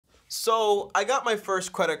So I got my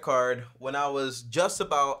first credit card when I was just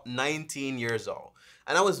about 19 years old.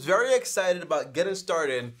 And I was very excited about getting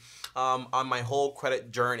started on my whole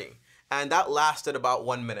credit journey. And that lasted about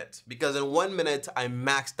 1 minute because in 1 minute, I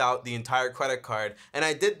maxed out the entire credit card. And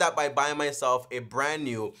I did that by buying myself a brand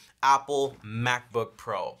new Apple MacBook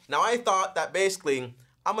Pro. Now I thought that basically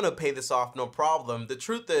I'm gonna pay this off no problem. The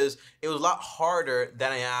truth is, it was a lot harder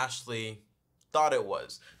than I actually thought it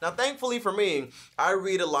was. Now, thankfully for me, I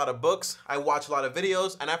read a lot of books, I watch a lot of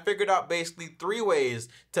videos, and I figured out basically 3 ways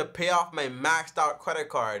to pay off my maxed out credit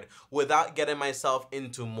card without getting myself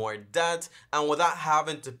into more debt and without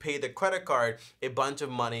having to pay the credit card a bunch of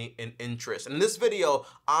money in interest. In this video,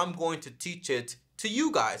 I'm going to teach it to you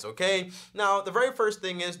guys, okay? Now, the very first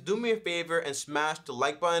thing is do me a favor and smash the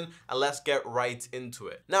like button and let's get right into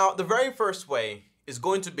it. Now, the very first way is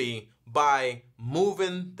going to be by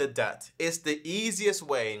moving the debt. It's the easiest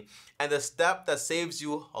way and the step that saves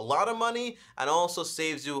you a lot of money and also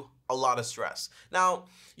saves you a lot of stress. Now,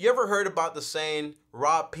 you ever heard about the saying,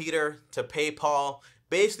 rob Peter to pay Paul?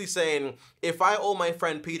 Basically saying, if I owe my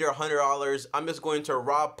friend Peter $100, I'm just going to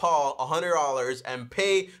rob Paul $100 and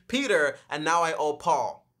pay Peter, and now I owe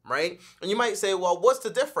Paul. Right? And you might say, well, what's the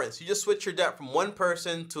difference? You just switch your debt from one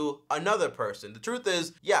person to another person. The truth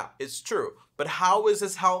is, yeah, it's true. But how is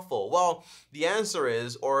this helpful? Well, the answer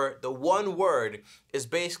is, or the one word is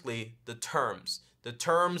basically the terms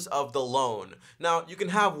of the loan. Now, you can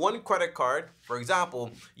have one credit card. For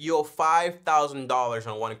example, you owe $5,000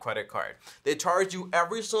 on one credit card. They charge you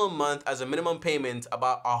every single month as a minimum payment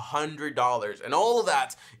about $100. And all of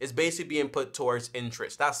that is basically being put towards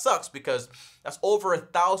interest. That sucks because that's over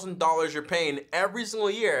 $1,000 you're paying every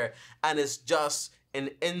single year, and it's just in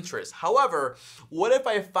interest. However, what if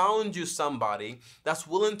I found you somebody that's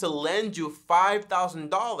willing to lend you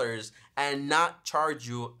 $5,000 and not charge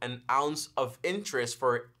you an ounce of interest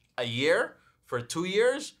for a year, for 2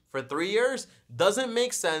 years, for 3 years? Doesn't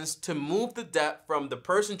make sense to move the debt from the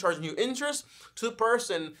person charging you interest to the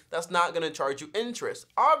person that's not going to charge you interest.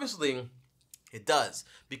 Obviously, it does,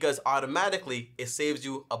 because automatically it saves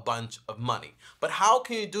you a bunch of money. But how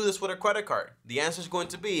can you do this with a credit card? The answer is going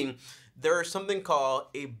to be there is something called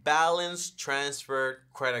a balance transfer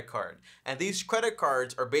credit card. And these credit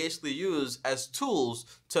cards are basically used as tools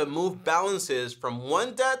to move balances from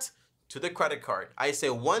one debt to the credit card. I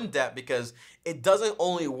say one debt because it doesn't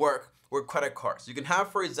only work with credit cards. You can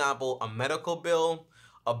have, for example, a medical bill,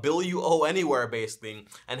 a bill you owe anywhere basically,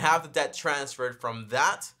 and have the debt transferred from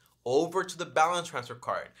that over to the balance transfer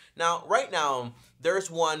card. Now, right now,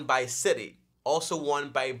 there's one by Citi, also one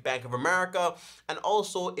by Bank of America, and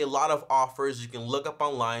also a lot of offers you can look up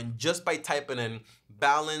online just by typing in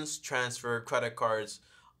balance transfer credit cards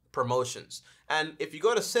promotions. And if you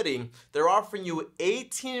go to Citi, they're offering you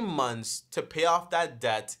 18 months to pay off that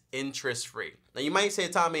debt interest-free. Now you might say,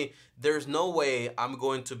 Tommy, there's no way I'm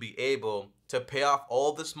going to be able to pay off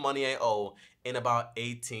all this money I owe in about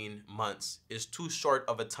 18 months. It's too short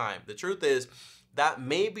of a time. The truth is, that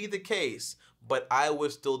may be the case, but I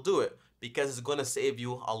would still do it because it's going to save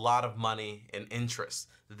you a lot of money in interest.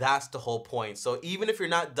 That's the whole point. So even if you're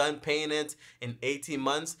not done paying it in 18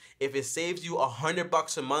 months, if it saves you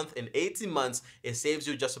 $100 a month in 18 months, it saves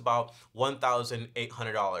you just about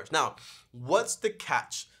 $1,800. Now, what's the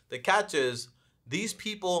catch? The catch is these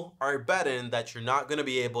people are betting that you're not going to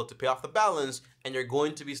be able to pay off the balance and you're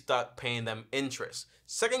going to be stuck paying them interest.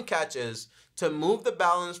 Second catch is to move the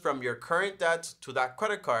balance from your current debt to that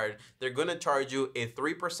credit card, they're going to charge you a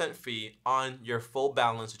 3% fee on your full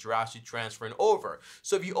balance that you're actually transferring over.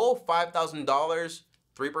 So if you owe $5,000,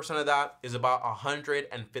 3% of that is about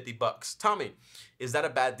 $150. Tommy, is that a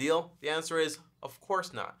bad deal? The answer is, of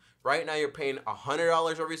course not. Right now you're paying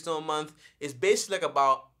 $100 every single month. It's basically like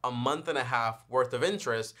about a month and a half worth of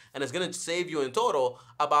interest, and it's going to save you in total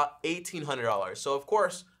about $1,800. So of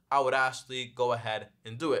course, I would actually go ahead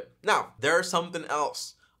and do it. Now, there's something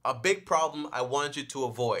else, a big problem I want you to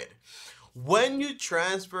avoid. When you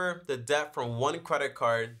transfer the debt from one credit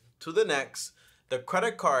card to the next, the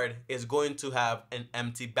credit card is going to have an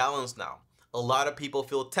empty balance now. A lot of people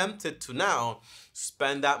feel tempted to now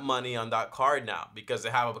spend that money on that card now because they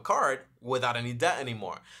have a card without any debt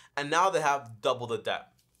anymore. And now they have double the debt.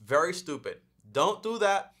 Very stupid. Don't do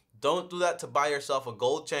that. Don't do that to buy yourself a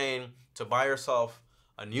gold chain, to buy yourself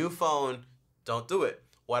a new phone. Don't do it.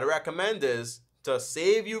 What I recommend is to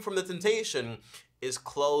save you from the temptation is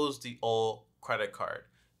close the old credit card.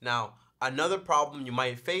 Now, Another problem you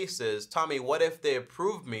might face is, Tommy, what if they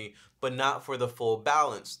approve me but not for the full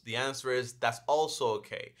balance? The answer is that's also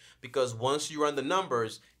okay, because once you run the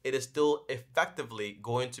numbers, it is still effectively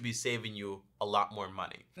going to be saving you a lot more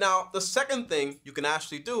money. Now, the second thing you can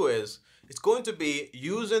actually do is it's going to be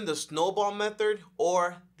using the snowball method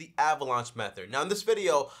or the avalanche method. Now in this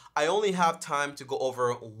video, I only have time to go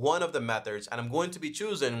over one of the methods, and I'm going to be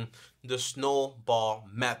choosing the snowball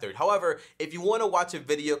method. However, if you want to watch a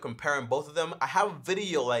video comparing both of them, I have a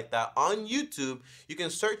video like that on YouTube. You can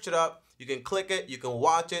search it up, you can click it, you can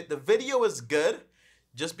watch it. The video is good.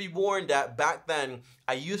 Just be warned that back then,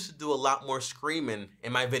 I used to do a lot more screaming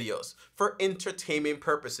in my videos for entertainment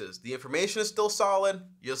purposes. The information is still solid.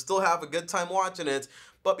 You'll still have a good time watching it,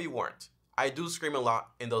 but be warned. I do scream a lot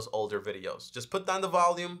in those older videos. Just put down the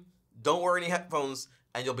volume, don't wear any headphones,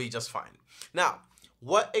 and you'll be just fine. Now,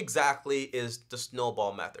 what exactly is the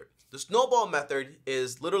snowball method? The snowball method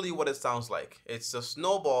is literally what it sounds like. It's a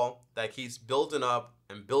snowball that keeps building up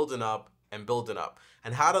and building up and building up.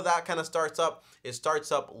 And how do that kind of starts up? It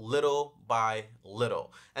starts up little by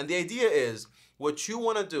little. And the idea is what you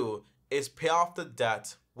want to do is pay off the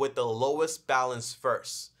debt with the lowest balance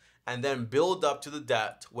first, and then build up to the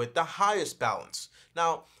debt with the highest balance.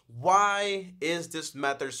 Now, why is this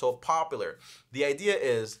method so popular? The idea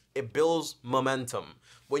is it builds momentum.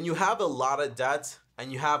 When you have a lot of debt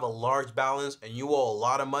and you have a large balance and you owe a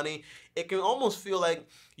lot of money, it can almost feel like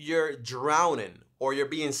you're drowning, or you're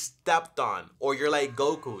being stepped on, or you're like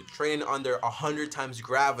Goku training under 100 times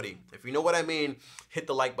gravity. If you know what I mean, hit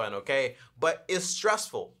the like button, okay? But it's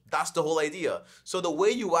stressful. That's the whole idea. So the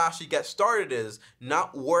way you actually get started is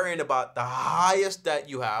not worrying about the highest debt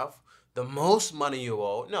you have, the most money you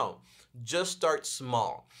owe. No, just start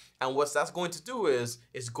small. And what that's going to do is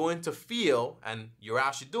it's going to feel, and you're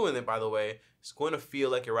actually doing it, by the way, it's going to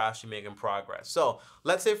feel like you're actually making progress. So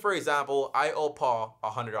let's say, for example, I owe Paul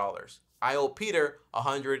 $100. I owe Peter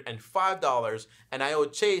 $105, and I owe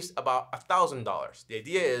Chase about $1,000. The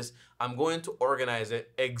idea is I'm going to organize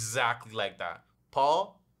it exactly like that.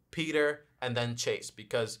 Paul, Peter, and then Chase,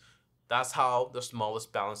 because that's how the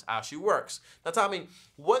smallest balance actually works. Now, Tommy,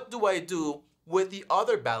 what do I do with the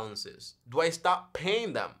other balances? Do I stop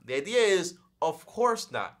paying them? The idea is, of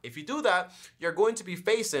course not. If you do that, you're going to be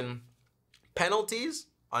facing penalties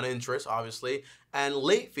on interest, obviously, and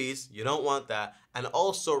late fees. You don't want that. And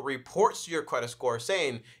also reports to your credit score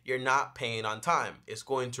saying you're not paying on time. It's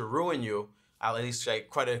going to ruin you, at least like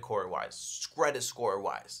credit score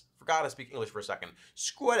wise. Forgot to speak English for a second.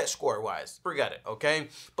 Credit score wise. Forget it, okay?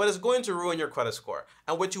 But it's going to ruin your credit score.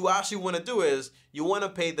 And what you actually want to do is you want to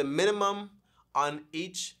pay the minimum on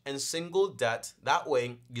each and single debt. That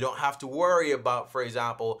way you don't have to worry about, for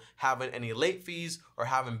example, having any late fees or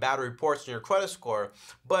having bad reports in your credit score.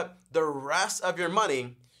 But the rest of your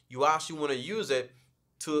money, you actually want to use it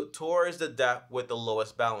towards the debt with the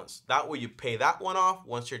lowest balance. That way you pay that one off.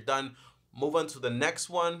 Once you're done, move on to the next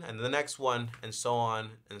one and the next one, and so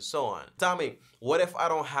on and so on. Tommy, what if I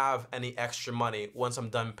don't have any extra money once I'm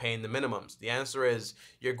done paying the minimums? The answer is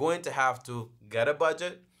you're going to have to get a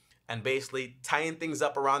budget and basically tighten things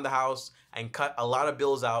up around the house and cut a lot of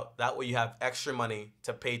bills out. That way you have extra money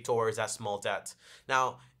to pay towards that small debt.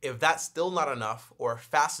 Now, if that's still not enough or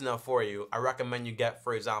fast enough for you, I recommend you get,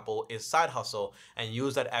 for example, a side hustle and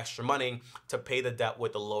use that extra money to pay the debt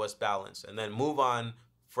with the lowest balance, and then move on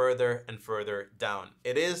further and further down.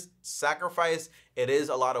 It is sacrifice, it is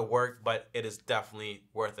a lot of work, but it is definitely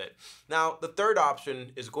worth it. Now, the third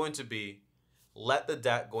option is going to be let the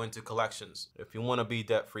debt go into collections. If you want to be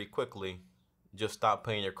debt-free quickly, just stop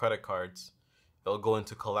paying your credit cards. It'll go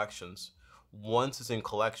into collections. Once it's in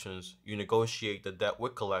collections, you negotiate the debt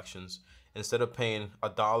with collections. Instead of paying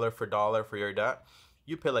 $1 for your debt,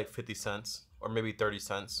 you pay like 50 cents or maybe 30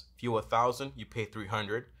 cents. If you owe 1,000, you pay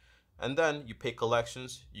 300. And then you pay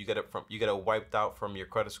collections, you get it wiped out from your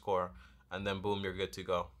credit score, and then boom, you're good to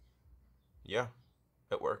go. Yeah.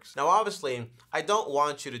 It works. Now, obviously, I don't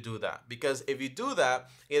want you to do that, because if you do that,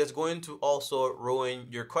 it is going to also ruin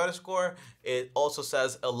your credit score. It also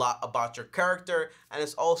says a lot about your character, and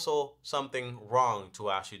it's also something wrong to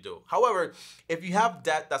actually do. However, if you have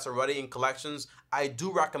debt that's already in collections, I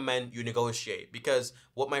do recommend you negotiate, because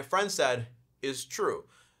what my friend said is true.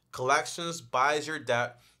 Collections buys your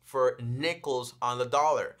debt for nickels on the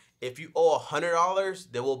dollar. If you owe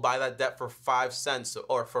 $100, they will buy that debt for 5 cents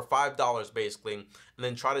or for $5 basically, and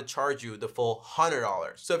then try to charge you the full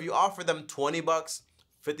 $100. So if you offer them 20 bucks,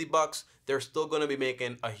 50 bucks, they're still going to be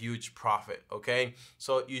making a huge profit, okay?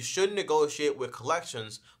 So you should negotiate with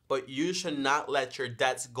collections, but you should not let your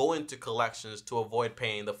debts go into collections to avoid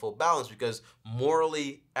paying the full balance, because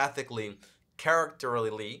morally, ethically,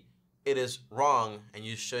 characterally, it is wrong and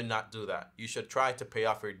you should not do that. You should try to pay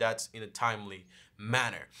off your debts in a timely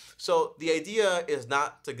manner. So the idea is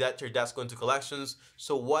not to get your debts going to collections.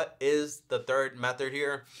 So what is the third method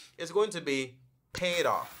here? It's going to be pay it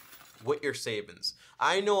off with your savings.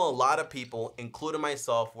 I know a lot of people, including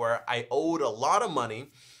myself, where I owed a lot of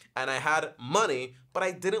money and I had money, but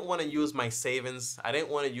I didn't want to use my savings. I didn't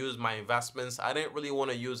want to use my investments. I didn't really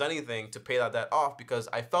want to use anything to pay that debt off because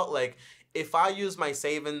I felt like if I use my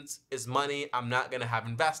savings, it's money I'm not going to have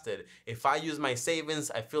invested. If I use my savings,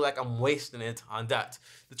 I feel like I'm wasting it on debt.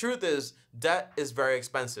 The truth is, debt is very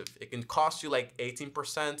expensive. It can cost you like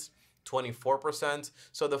 18%, 24%.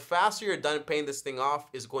 So the faster you're done paying this thing off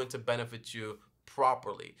is going to benefit you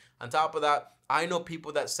properly. On top of that, I know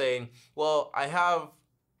people that say, well, I have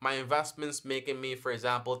my investments making me, for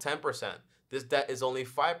example, 10%. This debt is only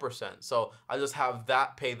 5%. So I just have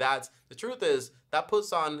that, pay that. The truth is that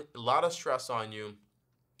puts on a lot of stress on you.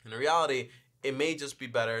 In reality, it may just be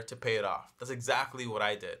better to pay it off. That's exactly what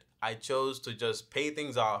I did. I chose to just pay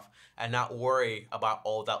things off and not worry about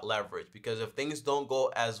all that leverage, because if things don't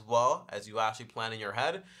go as well as you actually plan in your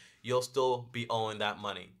head, you'll still be owing that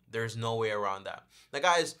money. There's no way around that. Now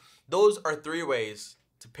guys, those are 3 ways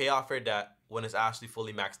to pay off your debt when it's actually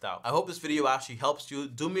fully maxed out. I hope this video actually helps you.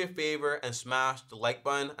 Do me a favor and smash the like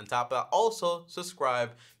button. On top of that, also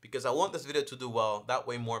subscribe, because I want this video to do well. That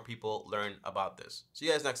way more people learn about this. See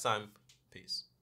you guys next time. Peace.